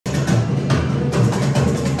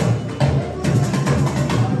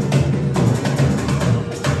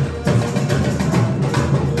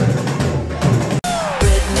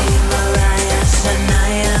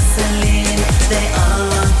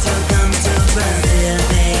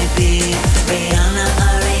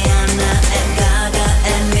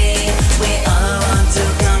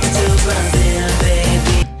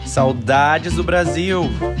Saudades do Brasil!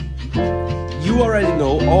 You already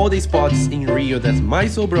know all the spots in Rio that my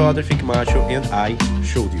soul brother Thick Macho and I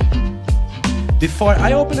showed you. Before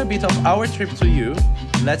I open a bit of our trip to you,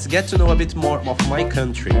 let's get to know a bit more of my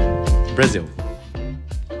country, Brazil.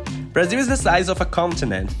 Brazil is the size of a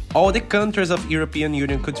continent. All the countries of European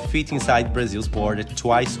Union could fit inside Brazil's border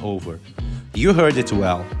twice over. You heard it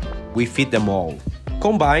well. We fit them all.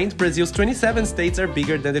 Combined, Brazil's 27 states are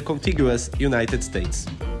bigger than the contiguous United States.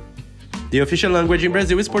 The official language in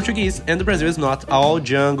Brazil is Portuguese, and Brazil is not all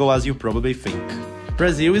jungle as you probably think.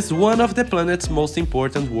 Brazil is one of the planet's most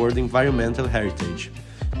important world environmental heritage,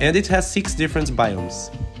 and it has 6 different biomes.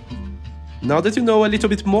 Now that you know a little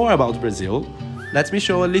bit more about Brazil, let me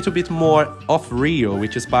show a little bit more of Rio,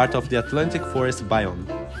 which is part of the Atlantic Forest biome.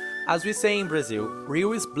 As we say in Brazil,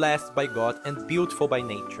 Rio is blessed by God and beautiful by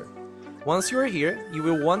nature. Once you are here, you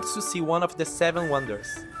will want to see one of the 7 wonders,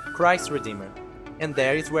 Christ Redeemer. And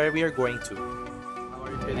there is where we are going to. How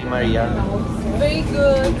are you feeling, Maria? Very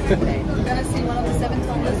good. We're gonna see one of the 7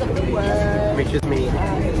 wonders of the world. Which is me.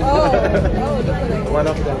 Oh, look at that. One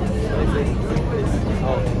of them.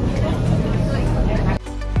 Oh.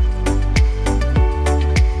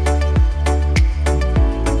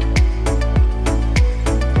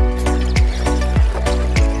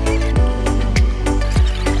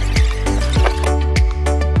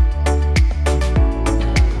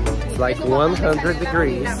 Like 100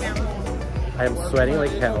 degrees. I am sweating like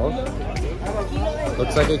hell.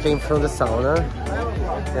 Looks like I came from the sauna.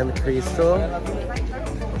 And Crystal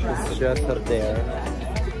is just up there.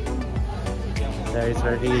 There is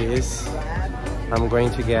where he is. I'm going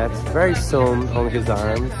to get very soon on his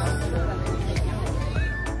arms.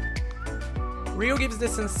 Rio gives the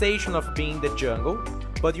sensation of being the jungle,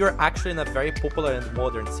 but you're actually in a very popular and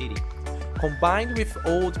modern city, combined with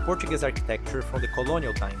old Portuguese architecture from the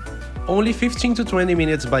colonial time. Only 15 to 20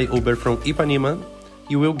 minutes by Uber from Ipanema,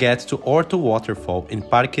 you will get to Porto Waterfall in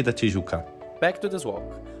Parque da Tijuca. Back to this walk.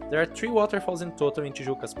 There are 3 waterfalls in total in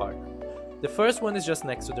Tijuca's park. The first one is just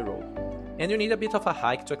next to the road, and you need a bit of a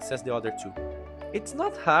hike to access the other 2. It's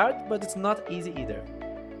not hard, but it's not easy either.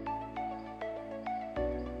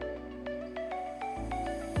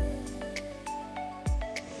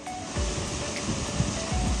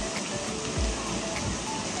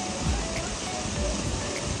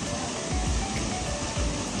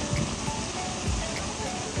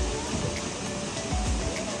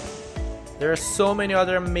 There are so many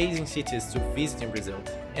other amazing cities to visit in Brazil,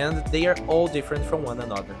 and they are all different from one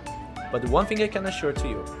another. But one thing I can assure to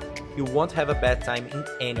you, you won't have a bad time in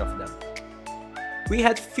any of them. We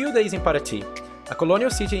had few days in Paraty, a colonial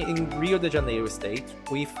city in Rio de Janeiro state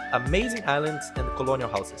with amazing islands and colonial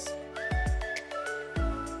houses.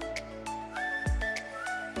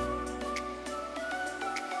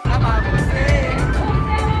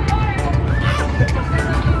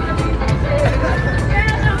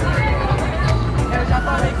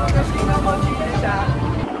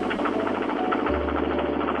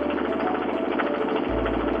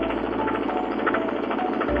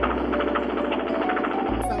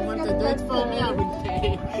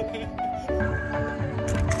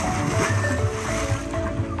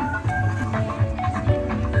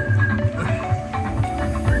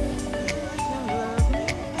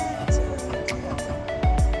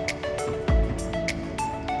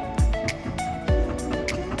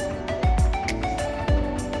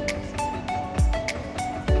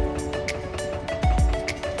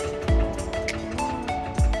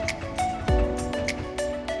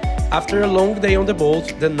 After a long day on the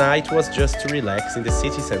boat, the night was just to relax in the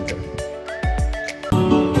city center.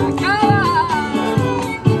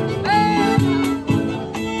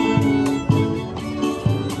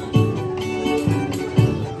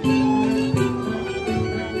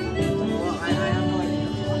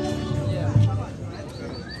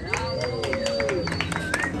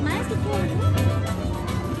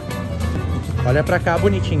 Olha pra cá,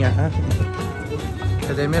 bonitinha.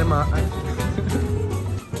 Cadê minha irmã?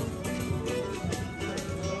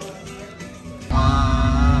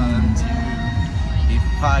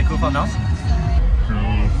 Vai, culpa não?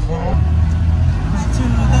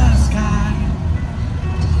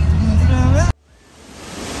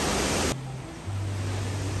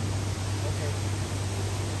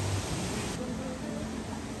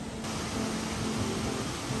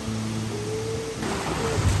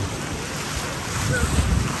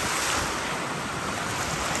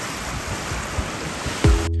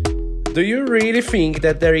 Do you really think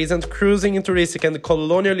that there isn't cruising in touristic and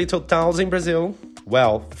colonial little towns in Brazil?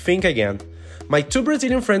 Well, think again. My 2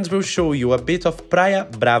 Brazilian friends will show you a bit of Praia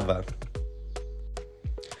Brava.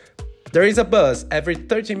 There is a bus every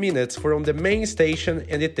 30 minutes from the main station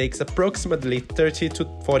and it takes approximately 30 to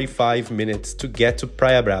 45 minutes to get to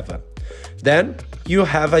Praia Brava. Then, you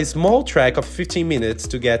have a small trek of 15 minutes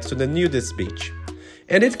to get to the nudist beach.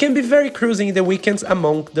 And it can be very cruising in the weekends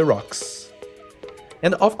among the rocks.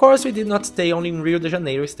 And of course we did not stay only in Rio de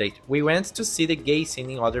Janeiro state. We went to see the gay scene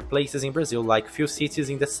in other places in Brazil, like few cities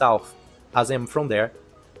in the south, as I am from there.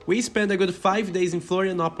 We spent a good 5 days in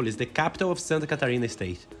Florianópolis, the capital of Santa Catarina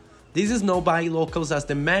state. This is known by locals as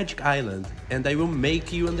the Magic Island, and I will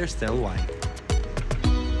make you understand why.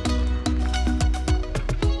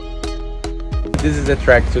 This is the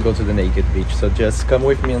track to go to the naked beach, so just come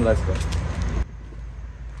with me and let's go.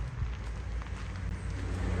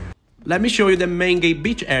 Let me show you the main gay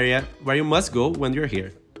beach area where you must go when you're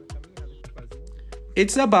here.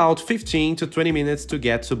 It's about 15 to 20 minutes to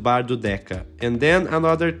get to Bar do Deca, and then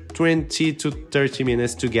another 20 to 30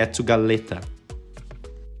 minutes to get to Galheta.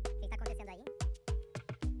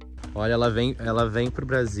 Olha, ela vem pro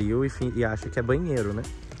Brasil e acha que é banheiro, né?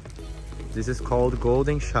 This is called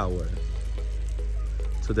golden shower.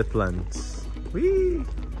 To the plants. Whee!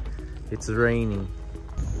 It's raining.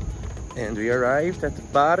 And we arrived at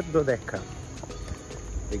Bar do Deca,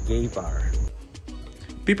 the gay bar.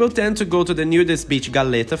 People tend to go to the nudist beach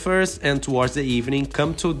Galheta first and towards the evening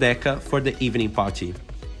come to Deca for the evening party.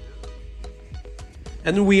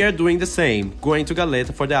 And we are doing the same, going to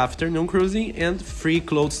Galheta for the afternoon cruising and free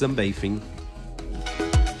clothes sunbathing.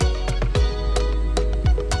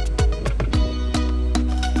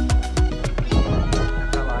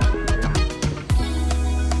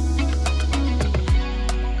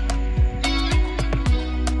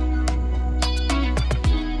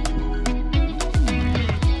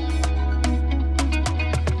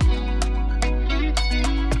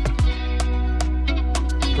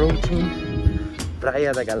 Approaching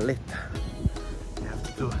Praia da Galheta. You have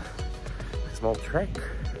to do a small trek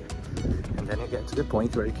and then you get to the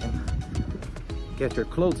point where you can get your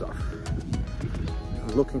clothes off.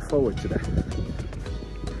 I'm looking forward to that.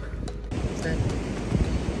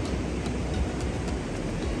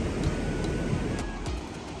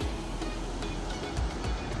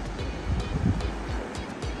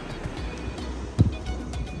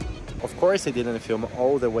 Of course I didn't film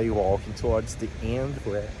all the way walking towards the end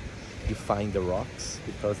where you find the rocks,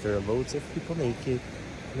 because there are loads of people naked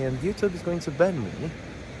and YouTube is going to ban me.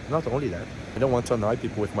 Not only that, I don't want to annoy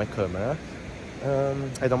people with my camera.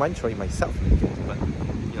 I don't mind showing myself naked, but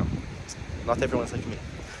you know, not everyone's like me.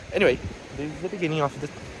 Anyway, this is the beginning of the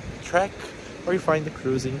trek where you find the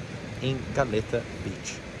cruising in Galheta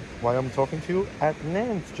beach. While I'm talking to you, at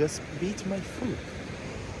Nantes just beat my food.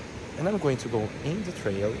 And I'm going to go in the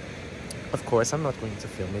trail. Of course, I'm not going to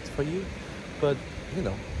film it for you, but you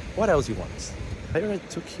know, what else you want? I already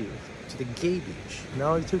took you to the gay beach,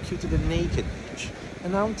 now I took you to the naked beach,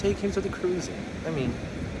 and now I'm taking you to the cruising. I mean,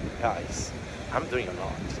 guys, I'm doing a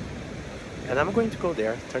lot. And I'm going to go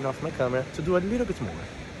there, turn off my camera to do a little bit more,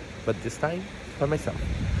 but this time for myself.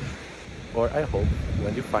 Or I hope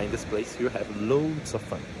when you find this place you have loads of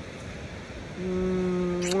fun.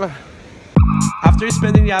 After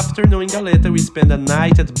spending the afternoon in Galheta, we spend a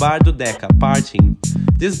night at Bar do Deca, partying.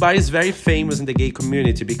 This bar is very famous in the gay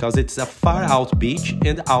community because it's a far out beach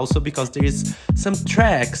and also because there is some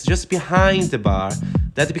tracks just behind the bar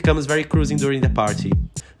that becomes very cruising during the party.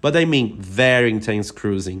 But I mean very intense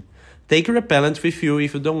cruising. Take a repellent with you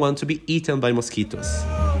if you don't want to be eaten by mosquitoes.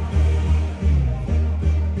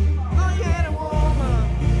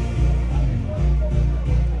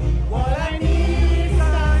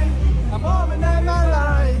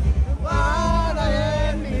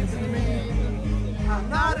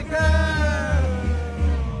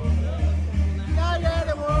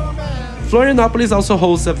 Florianópolis also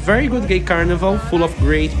hosts a very good gay carnival full of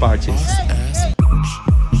great parties.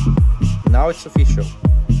 Now it's official.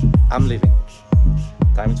 I'm leaving.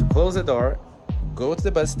 Time to close the door, go to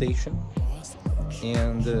the bus station,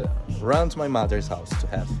 and run to my mother's house to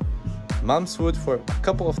have mom's food for a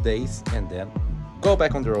couple of days and then go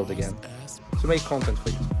back on the road again to make content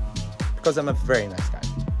for you. Because I'm a very nice guy.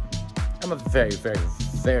 I'm a very, very,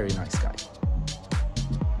 very nice guy.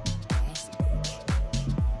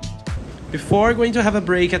 Before going to have a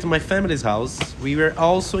break at my family's house, we were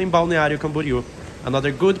also in Balneário Camboriú, another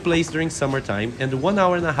good place during summertime, and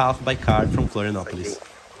 1.5 hours by car from Florianópolis.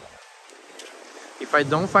 If I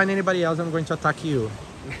don't find anybody else, I'm going to attack you.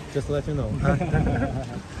 Just to let you know.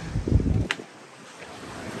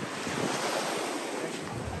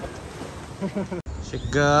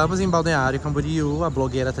 Chegamos em Balneário Camboriú, a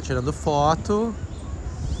blogueira tá tirando foto.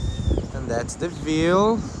 And that's the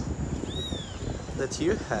view that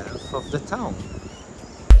you have of the town.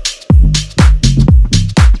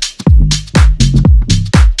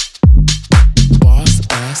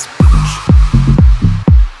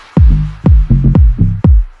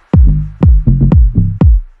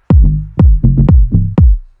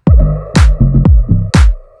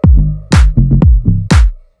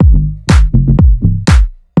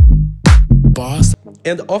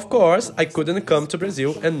 And of course, I couldn't come to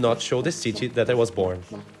Brazil and not show the city that I was born,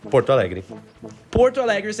 Porto Alegre. Porto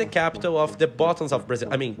Alegre is the capital of the bottoms of Brazil,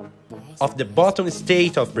 of the bottom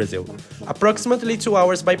state of Brazil. Approximately 2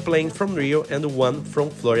 hours by plane from Rio and 1 from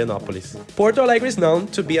Florianópolis. Porto Alegre is known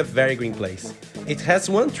to be a very green place. It has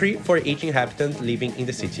 1 tree for each inhabitant living in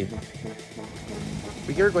the city.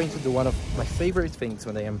 We are going to do one of my favorite things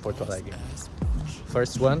when I am in Porto Alegre.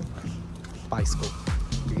 First one, bicycle.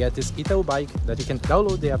 You get this Itaú bike that you can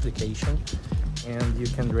download the application and you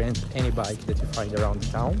can rent any bike that you find around the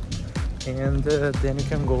town. And then you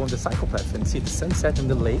can go on the cycle path and see the sunset and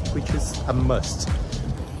the lake, which is a must.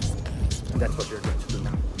 And that's what we're going to do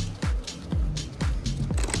now.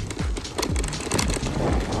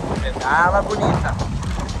 Pedala bonita!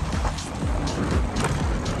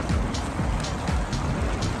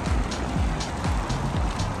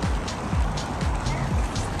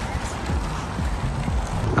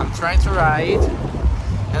 I'm trying to ride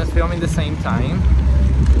and film at the same time.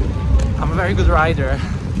 I'm a very good rider,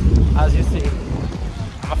 as you see.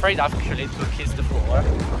 I'm afraid actually to kiss the floor,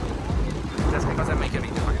 just because I make a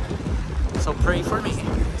video. So pray for me,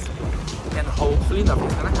 and hopefully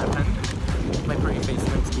nothing's gonna happen. My pretty face is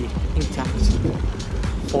going to be intact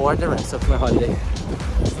for the rest of my holiday.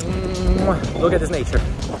 Look at this nature.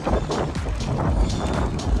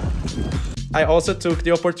 I also took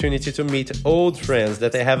the opportunity to meet old friends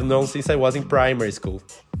that I have known since I was in primary school.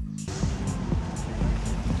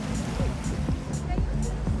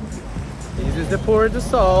 This is the Pôr do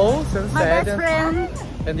Sol, sunset. My best friend.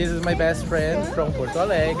 And this is my best friend from Porto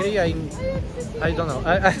Alegre. I don't know.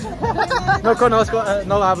 No conozco,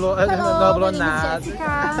 no hablo, Hello, no hablo my name is nada.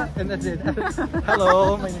 Jessica. And that's it.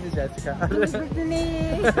 Hello, my name is Jessica.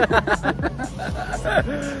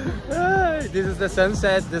 This is the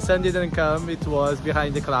sunset. The sun didn't come. It was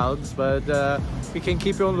behind the clouds, but we can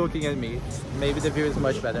keep on looking at me. Maybe the view is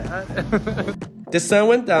much better. The sun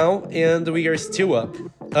went down and we are still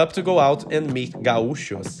up to go out and meet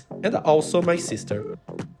gaúchos, and also my sister.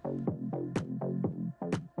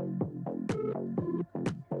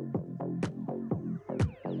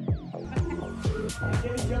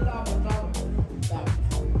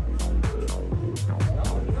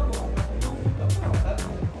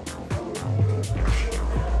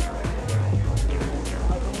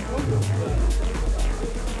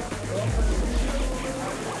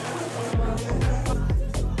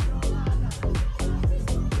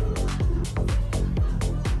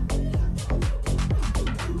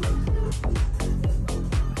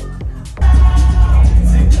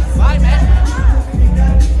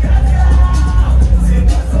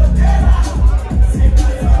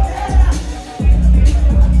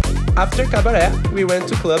 After Cabaret, we went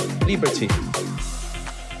to Club Liberty.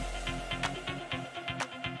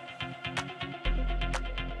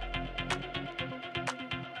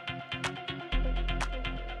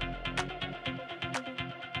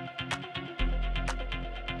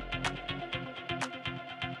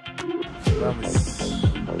 Vamos.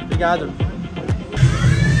 Obrigado.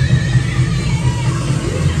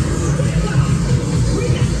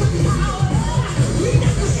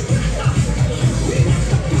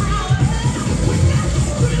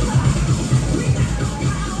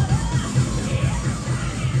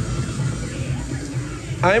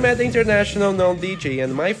 I'm at the international known DJ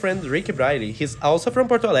and my friend Ricky Briley. He's also from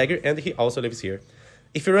Porto Alegre and he also lives here.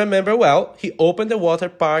 If you remember well, he opened the water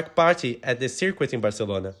park party at the circuit in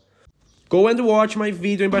Barcelona. Go and watch my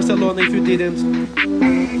video in Barcelona if you didn't.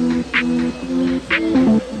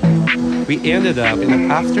 We ended up in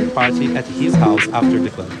an after party at his house after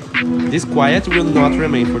the club. This quiet will not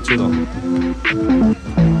remain for too long.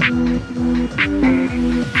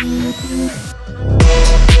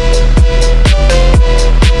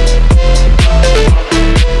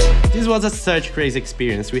 This was such crazy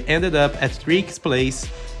experience. We ended up at Rick's place,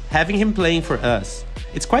 having him playing for us.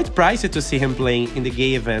 It's quite pricey to see him playing in the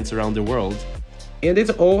gay events around the world. And it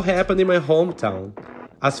all happened in my hometown.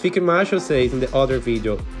 As Thick Macho says in the other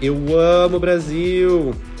video, eu amo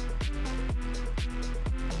Brasil!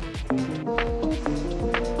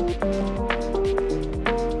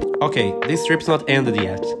 Okay, this trip's not ended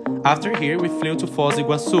yet. After here, we flew to Foz do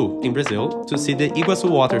Iguaçu, in Brazil, to see the Iguaçu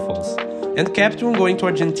waterfalls, and kept on going to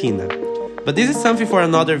Argentina. But this is something for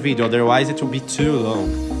another video, otherwise it will be too long.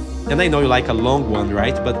 And I know you like a long one,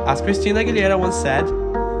 right? But as Christina Aguilera once said,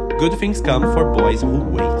 good things come for boys who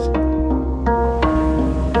wait.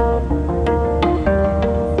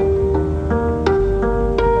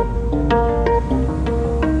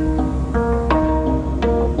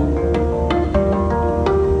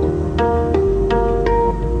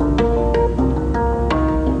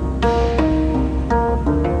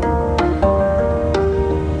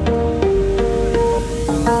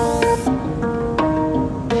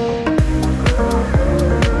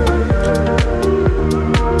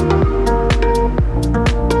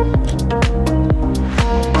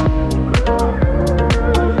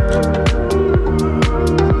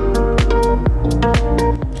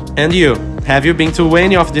 And you, have you been to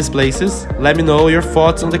any of these places? Let me know your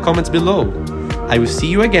thoughts on the comments below. I will see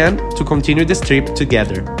you again to continue this trip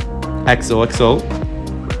together. XOXO,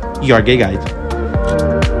 your gay guide.